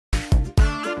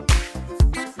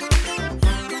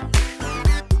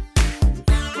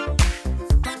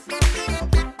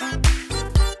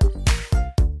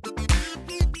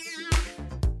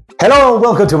Hello,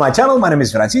 welcome to my channel. My name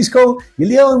is Francisco. Y el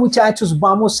día de hoy, muchachos,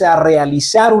 vamos a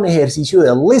realizar un ejercicio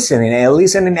de listening, a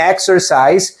listening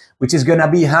exercise, which is going to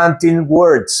be hunting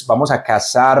words. Vamos a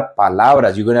cazar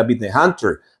palabras. You're going to be the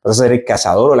hunter. Vas a ser el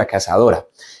cazador o la cazadora.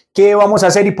 ¿Qué vamos a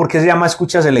hacer y por qué se llama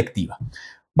escucha selectiva?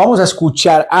 Vamos a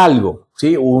escuchar algo,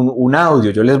 ¿sí? Un audio.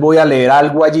 Yo les voy a leer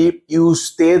algo allí y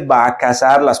usted va a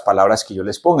cazar las palabras que yo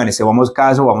les ponga. En este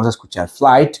caso, vamos a escuchar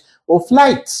flight o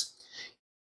flights.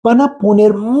 Van a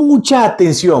poner mucha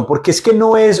atención porque es que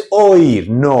no es oír,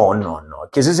 no,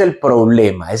 que ese es el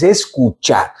problema, es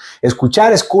escuchar.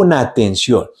 Escuchar es con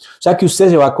atención, o sea que usted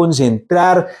se va a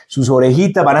concentrar, sus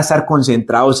orejitas van a estar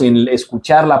concentrados en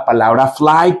escuchar la palabra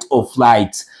flight o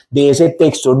flights de ese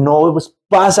texto, no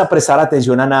vas a prestar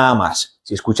atención a nada más.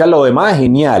 Si escuchas lo demás,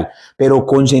 genial, pero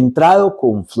concentrado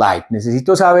con flight.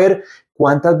 Necesito saber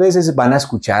cuántas veces van a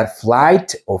escuchar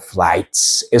flight o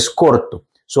flights, es corto.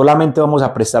 Solamente vamos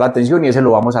a prestar atención y ese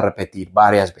lo vamos a repetir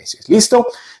varias veces. ¿Listo?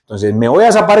 Entonces me voy a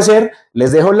desaparecer,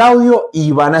 les dejo el audio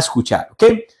y van a escuchar, ¿ok?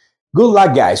 Good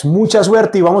luck, guys. Mucha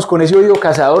suerte y vamos con ese oído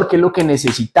cazador que es lo que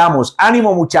necesitamos.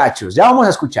 ¡Ánimo, muchachos! Ya vamos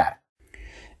a escuchar.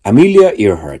 Amelia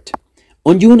Earhart.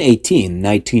 On June 18,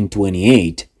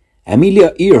 1928,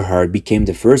 Amelia Earhart became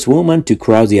the first woman to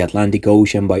cross the Atlantic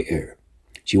Ocean by air.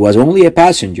 She was only a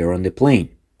passenger on the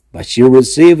plane, but she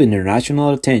received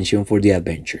international attention for the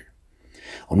adventure.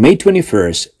 On May 21,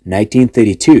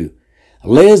 1932,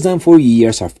 less than 4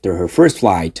 years after her first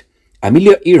flight,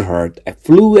 Amelia Earhart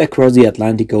flew across the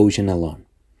Atlantic Ocean alone.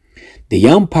 The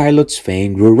young pilot's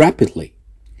fame grew rapidly.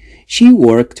 She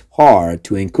worked hard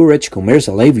to encourage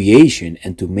commercial aviation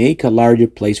and to make a larger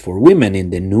place for women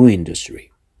in the new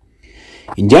industry.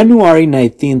 In January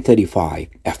 1935,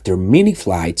 after many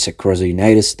flights across the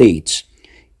United States,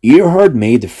 Earhart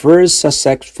made the first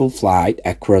successful flight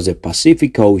across the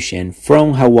Pacific Ocean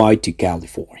from Hawaii to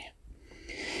California.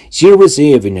 She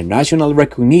received international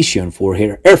recognition for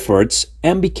her efforts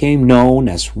and became known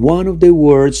as one of the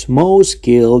world's most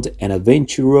skilled and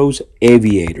adventurous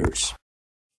aviators.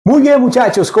 Muy bien,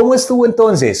 muchachos, ¿cómo estuvo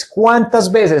entonces?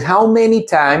 ¿Cuántas veces? How many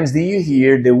times do you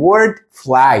hear the word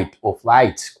flight o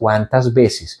flights? ¿Cuántas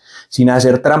veces? Sin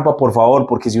hacer trampa, por favor,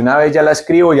 porque si una vez ya la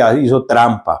escribo, ya hizo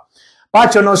trampa.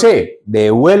 Pacho, no sé,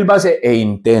 devuélvase e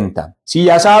intenta. Si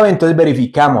ya sabe, entonces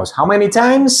verificamos. How many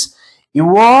times? It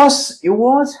was,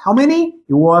 how many?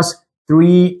 It was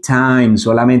 3 times.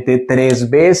 Solamente 3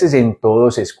 veces en todo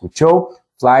se escuchó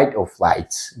flight o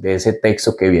flights de ese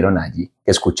texto que vieron allí,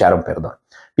 que escucharon, perdón.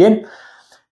 Bien,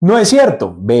 no es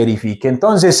cierto. Verifique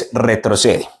entonces,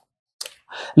 retrocede.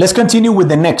 Let's continue with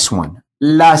the next one.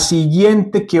 La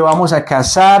siguiente que vamos a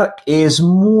cazar es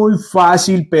muy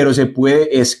fácil, pero se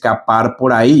puede escapar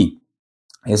por ahí.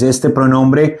 Es este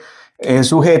pronombre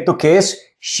sujeto que es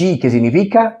she, que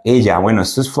significa ella. Bueno,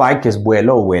 esto es fly, que es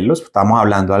vuelo o vuelos. Estamos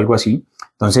hablando de algo así.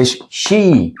 Entonces,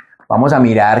 she. Vamos a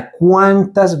mirar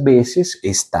cuántas veces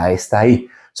está ahí.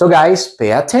 So, guys,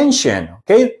 pay attention.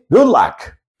 Okay? Good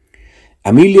luck.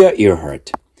 Amelia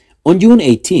Earhart. On June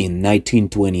 18,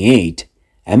 1928,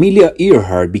 Amelia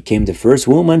Earhart became the first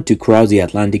woman to cross the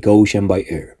Atlantic Ocean by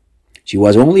air. She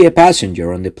was only a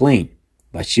passenger on the plane,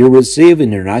 but she received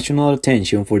international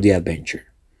attention for the adventure.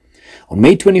 On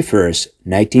May 21,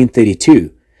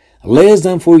 1932, less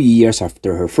than 4 years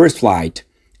after her first flight,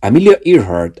 Amelia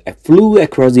Earhart flew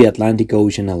across the Atlantic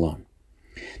Ocean alone.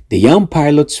 The young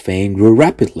pilot's fame grew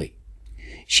rapidly.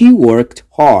 She worked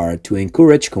hard to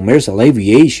encourage commercial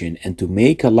aviation and to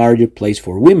make a larger place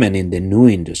for women in the new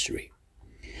industry.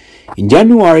 In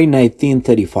January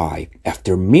 1935,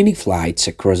 after many flights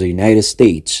across the United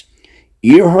States,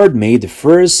 Earhart made the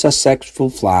first successful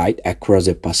flight across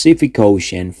the Pacific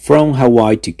Ocean from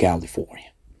Hawaii to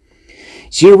California.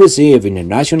 She received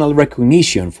international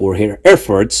recognition for her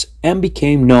efforts and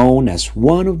became known as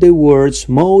one of the world's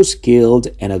most skilled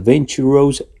and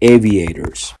adventurous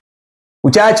aviators.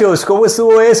 Muchachos, ¿cómo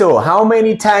estuvo eso? How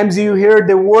many times do you hear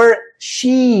the word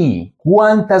she?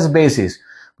 ¿Cuántas veces?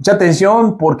 Mucha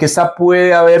atención porque esta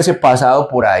puede haberse pasado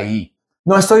por ahí.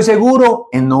 No estoy seguro,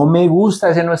 no me gusta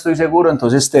ese no estoy seguro,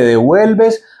 entonces te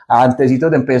devuelves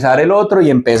antesitos de empezar el otro y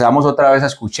empezamos otra vez a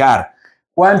escuchar.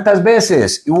 ¿Cuántas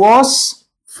veces? It was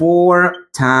 4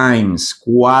 times.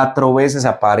 4 veces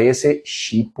aparece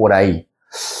she por ahí.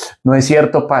 No es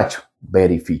cierto, Pacho.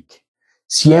 Verifique.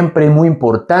 Siempre es muy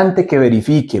importante que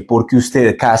verifique porque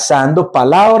usted cazando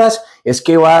palabras es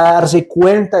que va a darse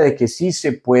cuenta de que sí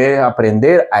se puede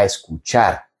aprender a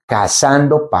escuchar,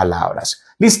 cazando palabras.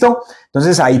 ¿Listo?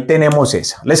 Entonces ahí tenemos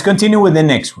esa. Let's continue with the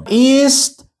next one.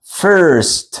 Is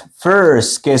first,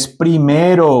 que es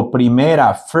primero,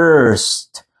 primera,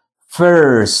 first,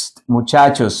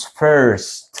 muchachos,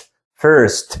 first,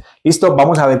 First. Listo,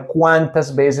 vamos a ver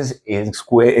cuántas veces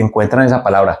encuentran esa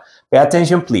palabra. Pay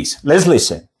attention, please. Let's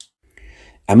listen.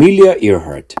 Amelia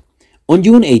Earhart. On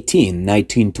June 18,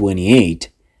 1928,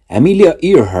 Amelia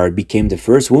Earhart became the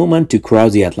first woman to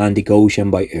cross the Atlantic Ocean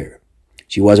by air.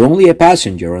 She was only a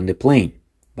passenger on the plane,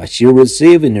 but she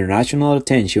received international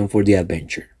attention for the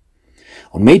adventure.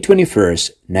 On May 21,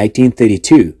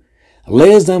 1932,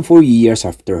 less than 4 years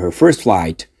after her first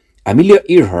flight, Amelia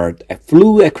Earhart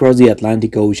flew across the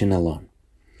Atlantic Ocean alone.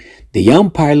 The young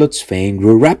pilot's fame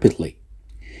grew rapidly.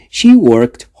 She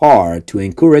worked hard to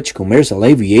encourage commercial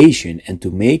aviation and to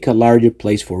make a larger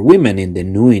place for women in the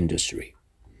new industry.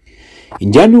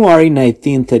 In January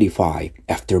 1935,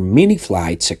 after many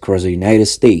flights across the United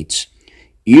States,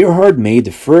 Earhart made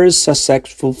the first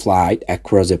successful flight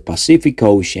across the Pacific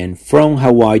Ocean from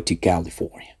Hawaii to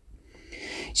California.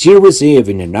 She received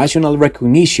international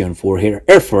recognition for her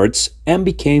efforts and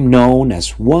became known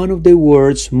as one of the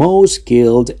world's most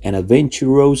skilled and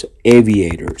adventurous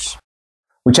aviators.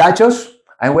 Muchachos,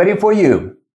 I'm waiting for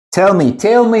you. Tell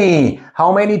me,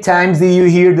 how many times did you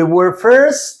hear the word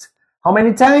first? How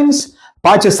many times?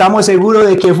 Pacho, ¿estamos seguros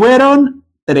de que fueron?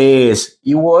 3.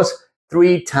 It was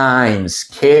 3 times.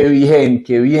 Qué bien,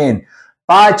 qué bien.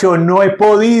 Pacho, no he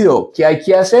podido. ¿Qué hay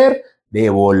que hacer?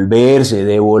 Devolverse y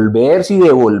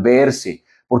devolverse,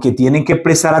 porque tienen que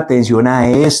prestar atención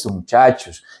a esto,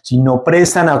 muchachos. Si no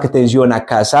prestan atención a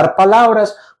cazar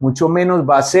palabras, mucho menos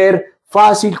va a ser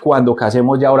fácil cuando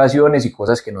casemos ya oraciones y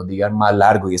cosas que nos digan más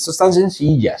largo. Y esto es tan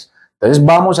sencillas. Entonces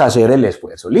vamos a hacer el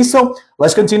esfuerzo. ¿Listo?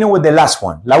 Let's continue with the last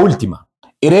one, la última.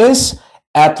 It is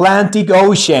Atlantic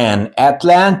Ocean.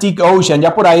 Atlantic Ocean.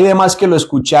 Ya por ahí demás que lo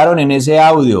escucharon en ese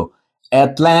audio.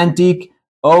 Atlantic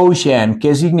Ocean,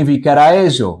 ¿qué significará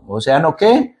eso? ¿Océano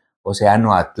qué?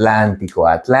 Océano Atlántico,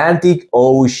 Atlantic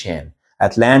Ocean,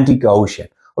 Atlantic Ocean.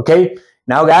 Okay,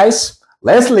 now guys,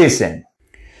 let's listen.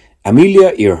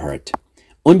 Amelia Earhart.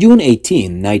 On June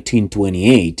 18,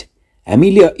 1928,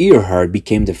 Amelia Earhart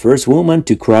became the first woman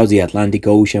to cross the Atlantic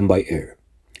Ocean by air.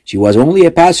 She was only a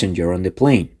passenger on the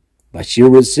plane, but she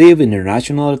received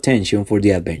international attention for the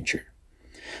adventure.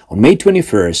 On May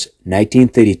 21,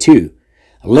 1932,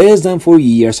 less than 4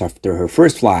 years after her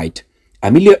first flight,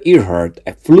 Amelia Earhart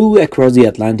flew across the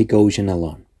Atlantic Ocean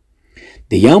alone.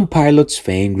 The young pilot's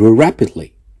fame grew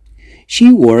rapidly.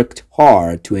 She worked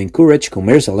hard to encourage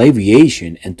commercial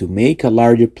aviation and to make a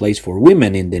larger place for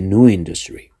women in the new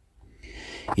industry.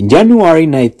 In January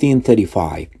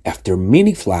 1935, after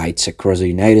many flights across the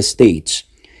United States,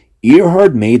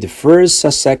 Earhart made the first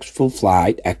successful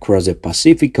flight across the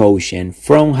Pacific Ocean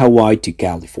from Hawaii to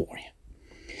California.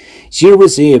 She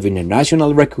received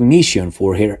international recognition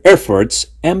for her efforts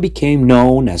and became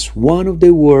known as one of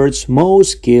the world's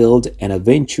most skilled and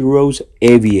adventurous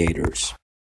aviators.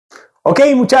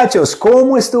 Ok, muchachos,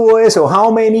 ¿cómo estuvo eso?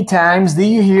 How many times did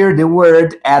you hear the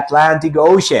word Atlantic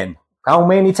Ocean? How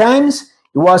many times?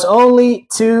 It was only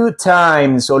 2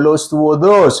 times. Solo estuvo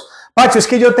 2. Pacho, es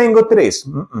que yo tengo 3.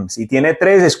 Si tiene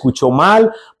 3, escuchó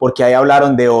mal porque ahí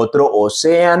hablaron de otro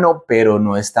océano, pero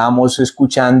no estamos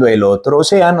escuchando el otro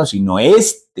océano, sino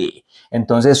este.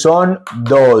 Entonces son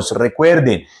 2.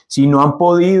 Recuerden, si no han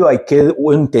podido, hay que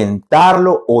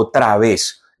intentarlo otra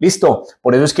vez. ¿Listo?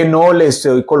 Por eso es que no les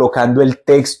estoy colocando el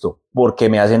texto, porque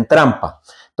me hacen trampa.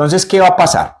 Entonces, ¿qué va a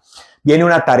pasar? Viene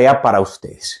una tarea para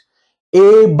ustedes.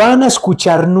 Van a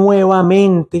escuchar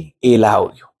nuevamente el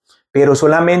audio, pero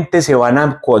solamente se van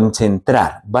a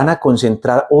concentrar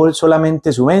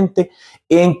solamente su mente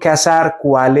en cazar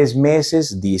cuáles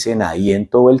meses dicen ahí en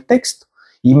todo el texto.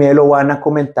 Y me lo van a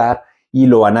comentar y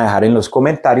lo van a dejar en los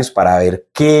comentarios para ver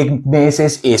qué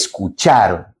meses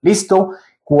escucharon. ¿Listo?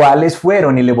 ¿Cuáles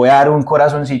fueron? Y les voy a dar un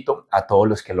corazoncito a todos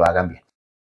los que lo hagan bien.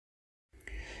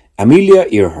 Amelia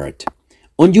Earhart.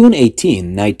 On June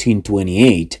 18,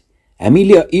 1928,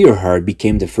 Amelia Earhart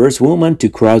became the first woman to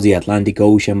cross the Atlantic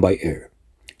Ocean by air.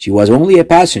 She was only a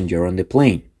passenger on the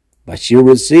plane, but she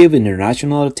received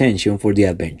international attention for the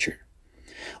adventure.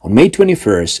 On May 21,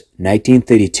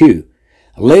 1932,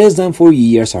 less than 4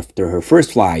 years after her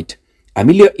first flight,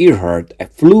 Amelia Earhart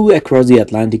flew across the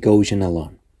Atlantic Ocean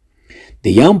alone.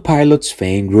 The young pilot's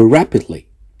fame grew rapidly.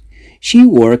 She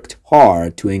worked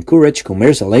hard to encourage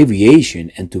commercial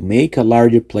aviation and to make a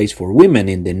larger place for women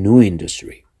in the new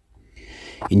industry.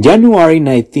 In January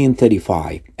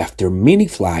 1935, after many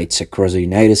flights across the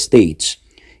United States,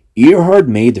 Earhart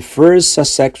made the first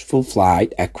successful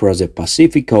flight across the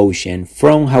Pacific Ocean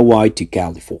from Hawaii to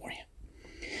California.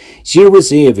 She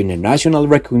received international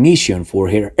recognition for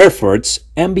her efforts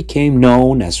and became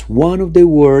known as one of the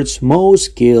world's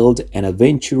most skilled and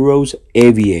adventurous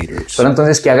aviators. Espero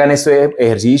entonces que hagan este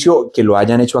ejercicio, que lo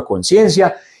hayan hecho a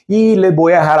conciencia, y les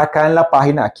voy a dejar acá en la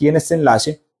página, aquí en este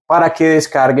enlace, para que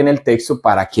descarguen el texto,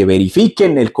 para que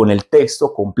verifiquen con el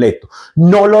texto completo.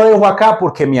 No lo dejo acá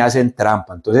porque me hacen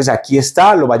trampa. Entonces aquí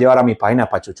está, lo va a llevar a mi página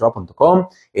pachochoa.com.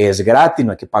 Es gratis,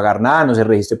 no hay que pagar nada, no se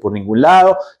registre por ningún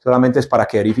lado. Solamente es para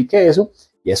que verifique eso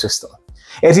y eso es todo.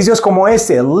 Ejercicios como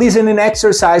este, listening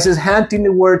exercises, hunting the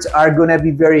words, are going to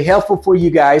be very helpful for you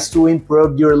guys to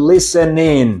improve your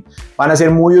listening. Van a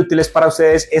ser muy útiles para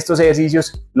ustedes estos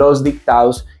ejercicios, los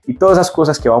dictados y todas esas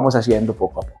cosas que vamos haciendo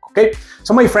poco a poco. Okay?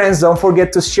 So my friends, don't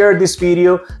forget to share this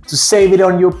video, to save it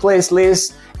on your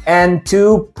playlist, and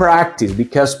to practice,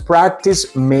 because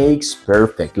practice makes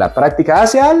perfect. La práctica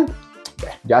hace al...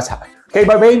 Bueno, ya saben. Okay,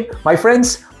 bye bye, my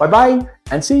friends. Bye bye,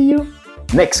 and see you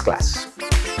next class.